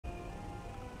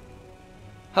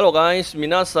Hello guys,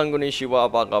 minasan konnichiwa,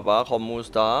 apa kabar?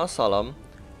 Komusta? Salam.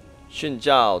 Xin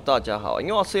chào, 大家好.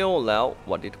 안녕하세요. Lao,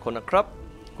 what did kona krab?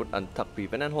 Good antak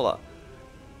pipen and hola.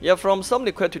 Yeah, from some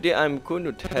request today, I'm going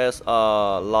to test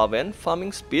Laven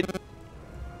farming speed.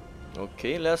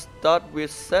 Okay, let's start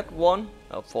with set 1.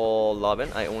 For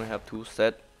Laven, I only have 2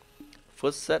 sets.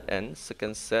 First set and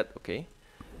second set. Okay,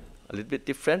 a little bit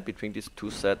different between these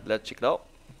 2 sets. Let's check it out.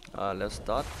 Let's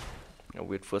start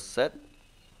with first set.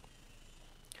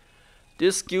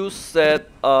 This skill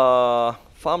set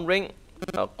farm rank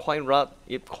quite rare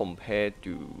if compared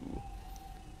to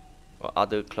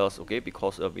other class, okay,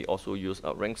 because we also use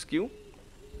a rank skill.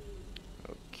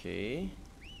 Okay.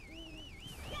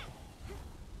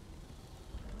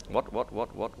 What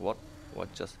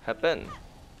just happened?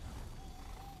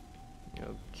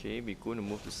 Okay, we're going to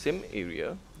move the same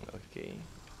area. Okay,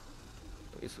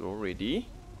 it's all ready.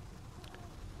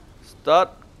 Start,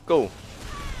 go.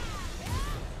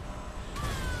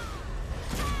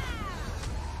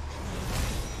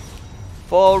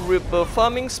 For Reaper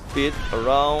farming speed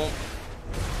around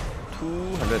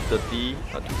 230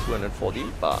 to 240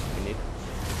 per minute.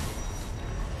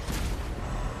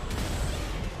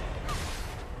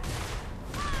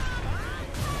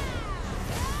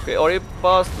 Okay, already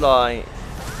passed like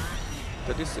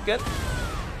 30 seconds.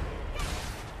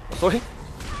 Oh, sorry.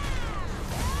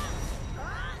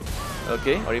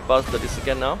 Okay, already passed 30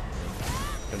 seconds now.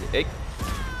 28.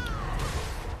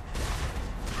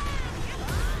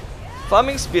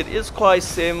 Farming speed is quite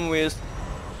same with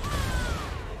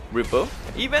Reaper.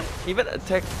 Even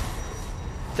attack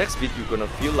speed you're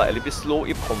gonna feel like a little bit slow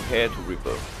if compared to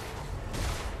Reaper.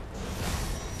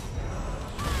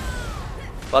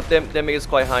 But damage is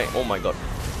quite high. Oh my god,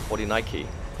 49k.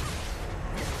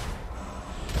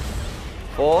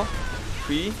 4,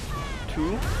 3,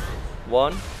 2,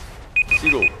 1,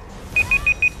 0.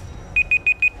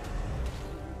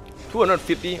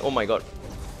 250. Oh my god,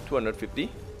 250.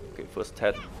 Okay, first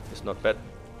head is not bad.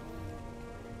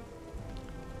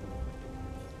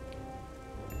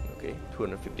 Okay,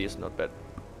 250 is not bad.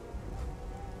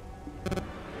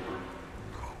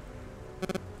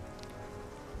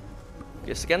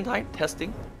 Okay, second time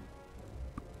testing.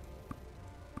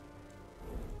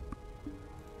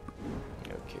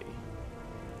 Okay.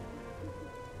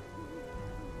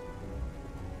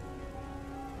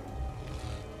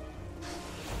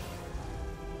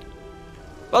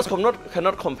 But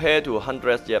cannot compare to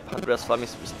 100 yet. 100 farming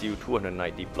is still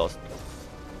 290 plus.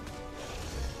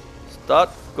 Start,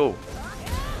 go.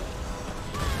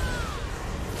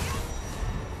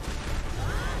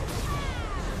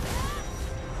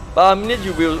 Per minute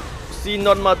you will see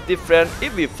not much different.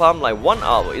 If we farm like 1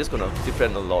 hour, it's gonna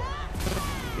different a lot.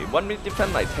 Okay, 1 minute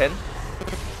different like 10.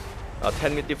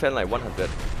 10 minute different like 100.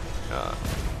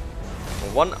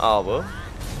 1 hour,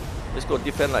 it's gonna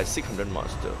different like 600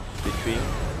 monster between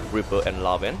Reaper and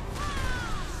Laven.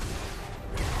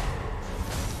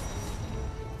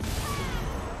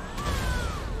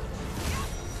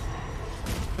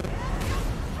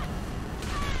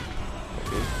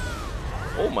 Okay.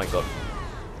 Oh my god.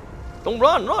 Don't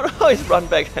run, it's run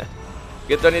back.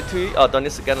 Get 23 or 20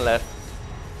 seconds left.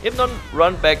 If not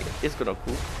run back, it's gonna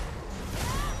cool.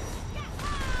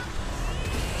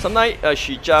 Sometimes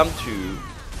she jumped to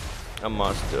a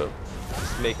master.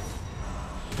 Let's make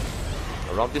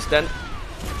around distance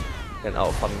and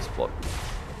our farming spot.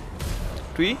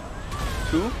 3,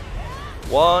 2,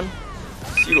 1,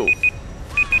 0.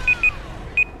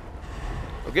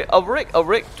 Okay,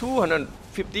 average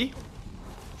 250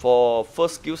 for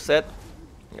first skill set.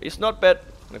 It's not bad.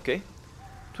 Okay,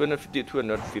 250,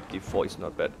 254 is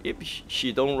not bad. If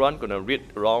she don't run, gonna read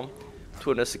around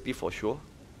 260 for sure.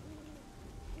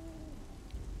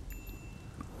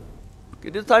 Okay,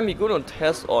 this time we're gonna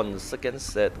test on the second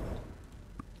set.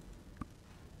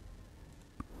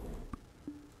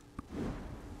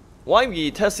 Why we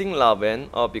testing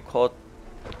Laven? Because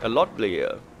a lot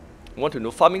player want to know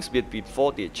farming speed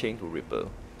before they change to Reaper.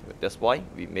 That's why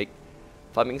we make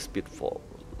farming speed for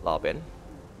Laven.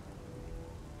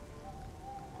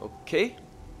 Okay.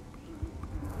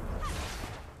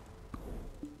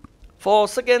 For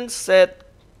second set,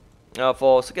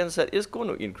 it's going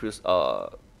to increase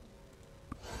okay,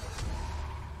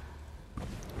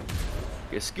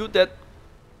 skill that.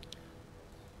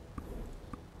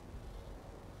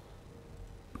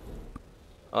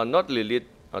 Not related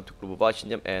to global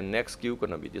change, and next skill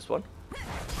gonna be this one,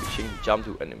 switching jump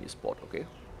to enemy spot. Okay.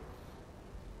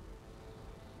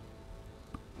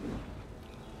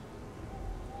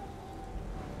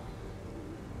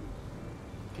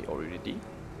 Okay, already.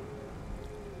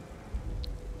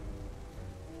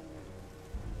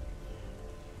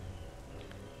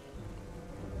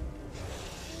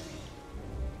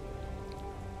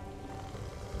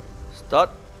 Start,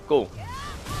 go.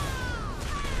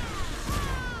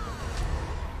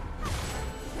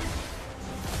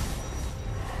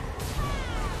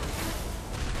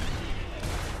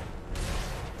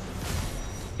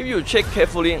 If you check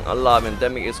carefully, alarm and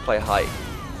damage is quite high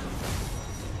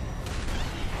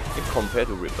if compared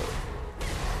to Ripple.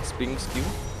 Spin skill.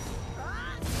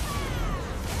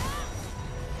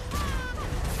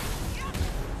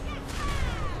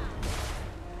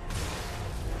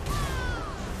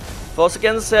 For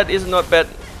second set is not bad.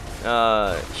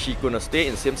 She gonna stay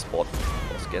in same spot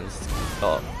for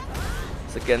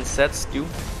second set skill.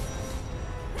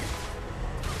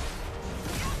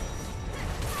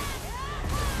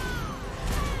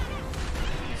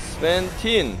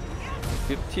 $17,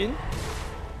 $15.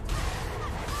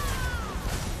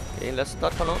 Okay, let's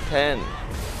start count. 10,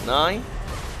 9,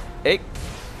 8,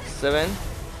 7,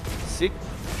 6,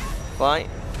 5,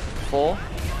 4,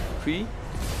 3,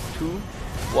 2,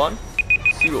 1,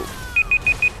 0.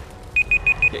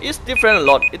 Okay, it's different a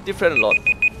lot. It's different a lot.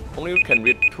 Only you can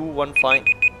read 2, 1, 5.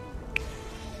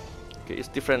 Okay, it's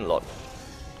different a lot.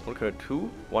 Only can read 2,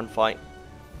 1, 5.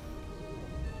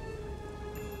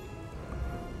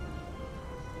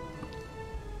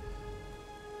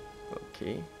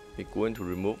 Okay, we're going to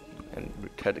remove and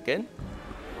reset again.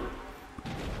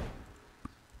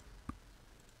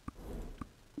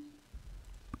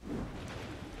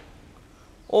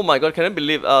 Oh my god, can I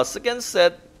believe second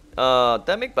set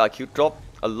damage by Q dropped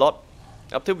a lot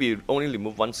after we only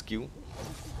remove one skill.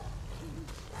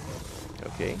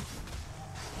 Okay,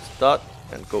 start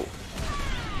and go.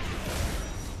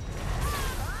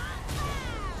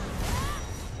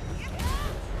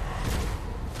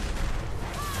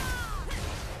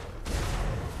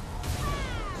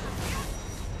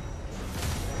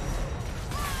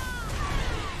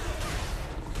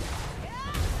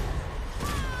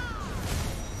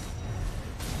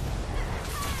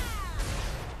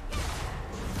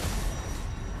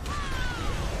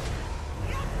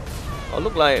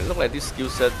 Look like this skill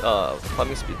set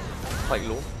farming speed quite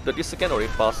low. 30 seconds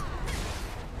already passed.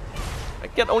 I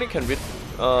only can read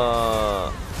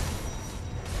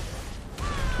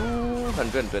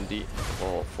 220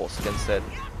 for second set.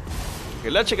 Okay,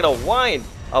 let's check it out. Why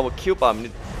our kill per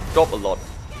minute drop a lot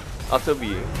after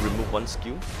we remove one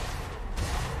skill?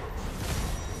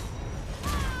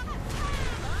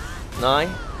 9,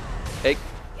 8,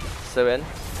 7,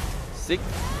 6,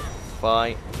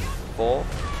 5, 4,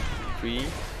 3,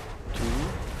 2,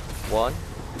 1,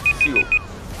 0.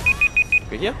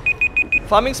 Okay, here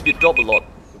farming speed drop a lot.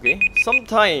 Okay,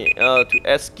 sometimes to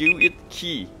add skill is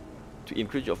key to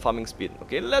increase your farming speed.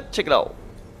 Okay, let's check it out.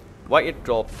 Why it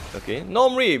dropped? Okay,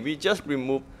 normally we just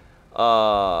remove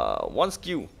one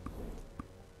skill.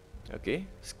 Okay,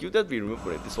 skill that we remove,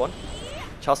 this one,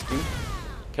 charge skill.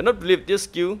 Cannot believe this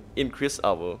skill increase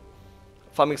our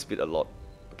farming speed a lot.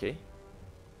 Okay,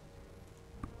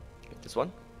 this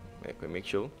one. Okay, make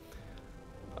sure.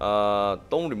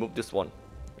 Don't remove this one.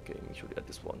 Okay, make sure that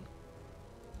this one.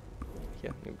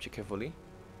 Here, let me check carefully.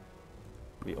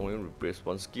 We only replace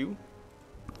one skill.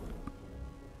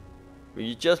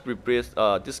 We just replace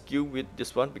this skill with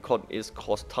this one because it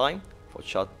cost time for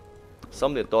charge.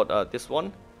 Some they thought this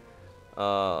one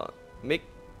make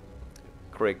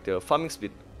correct the farming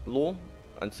speed low,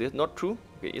 and it's not true.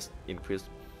 Okay, it's increased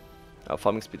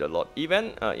farming speed a lot.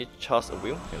 Even it charge a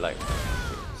wheel, like.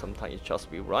 Sometimes it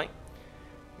just will, right?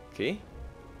 Okay.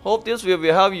 Hope this will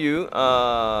help you.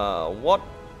 What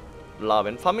love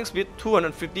and farming speed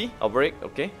 250 average.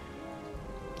 Okay.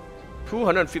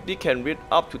 250 can read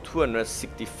up to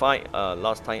 265.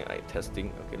 Last time I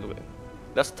testing. Okay, look.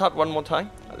 Let's start one more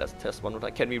time. Let's test one more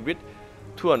time. Can we read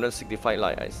 265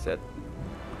 like I said?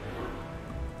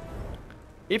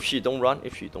 If she don't run.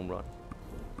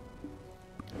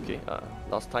 Okay.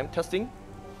 Last time testing.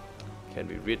 Can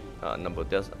we read number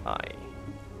that's I?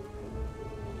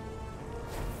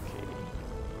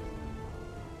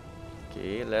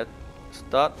 Okay, let's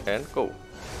start and go.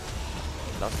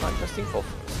 Last time testing for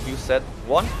skill set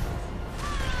 1.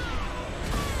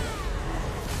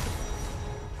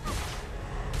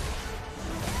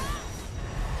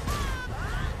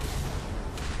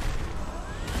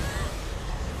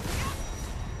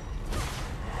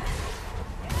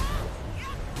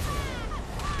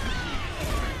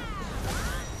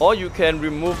 Or you can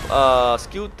remove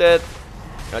skill that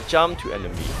jump to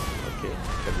enemy. Okay,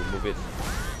 you can remove it.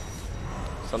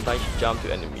 Sometimes you jump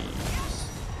to enemy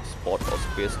spot or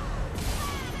space.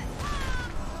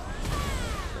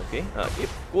 Okay, if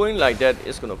going like that,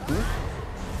 it's gonna cool.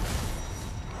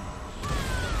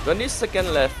 20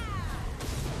 seconds left.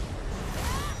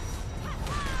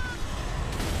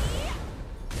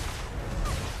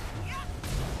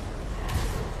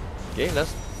 Okay,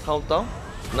 let's count down.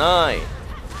 9,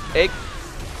 8,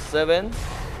 7,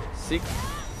 6,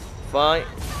 5,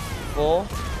 4,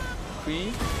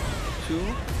 3, 2,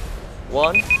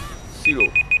 1, 0.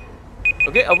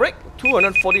 Okay, a break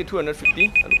 240,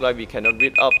 250. Look like we cannot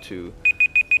read up to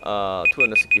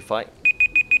 265.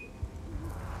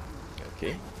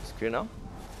 Okay, it's clear now.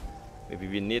 Maybe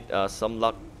we need some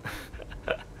luck.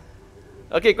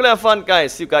 Okay, good have fun,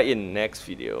 guys. See you guys in next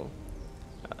video.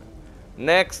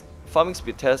 Next farming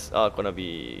speed test are gonna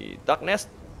be Darkness,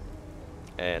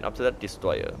 and after that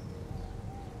Destroyer.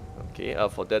 Okay,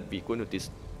 for that we're going to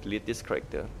delete this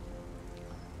character.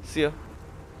 See ya.